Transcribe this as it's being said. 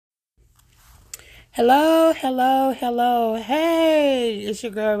Hello, hello, hello. Hey, it's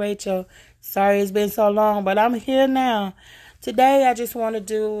your girl Rachel. Sorry it's been so long, but I'm here now. Today I just want to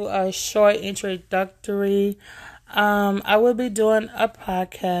do a short introductory. I will be doing a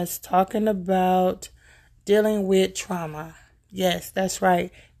podcast talking about dealing with trauma. Yes, that's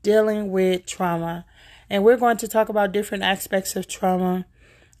right. Dealing with trauma. And we're going to talk about different aspects of trauma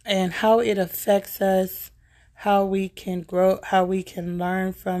and how it affects us, how we can grow, how we can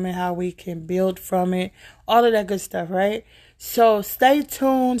learn from it, how we can build from it, all of that good stuff, right? So stay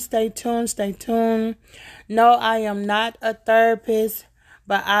tuned, stay tuned, stay tuned. No, I am not a therapist,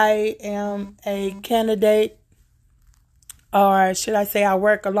 but I am a candidate, or should I say I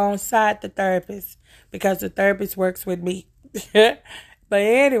work alongside the therapist because the therapist works with me. But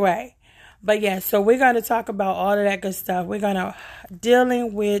anyway, but yeah, so we're going to talk about all of that good stuff. We're going to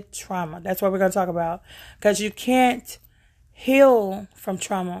dealing with trauma. That's what we're going to talk about, because you can't heal from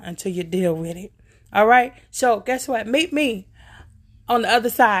trauma until you deal with it. All right. So guess what? Meet me on the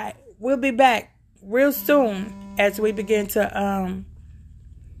other side. We'll be back real soon as we begin to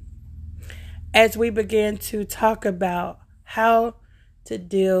talk about how to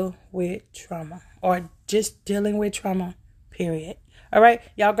deal with trauma, or just dealing with trauma, period. All right,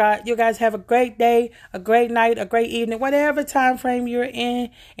 you guys have a great day, a great night, a great evening, whatever time frame you're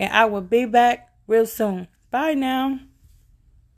in, and I will be back real soon. Bye now.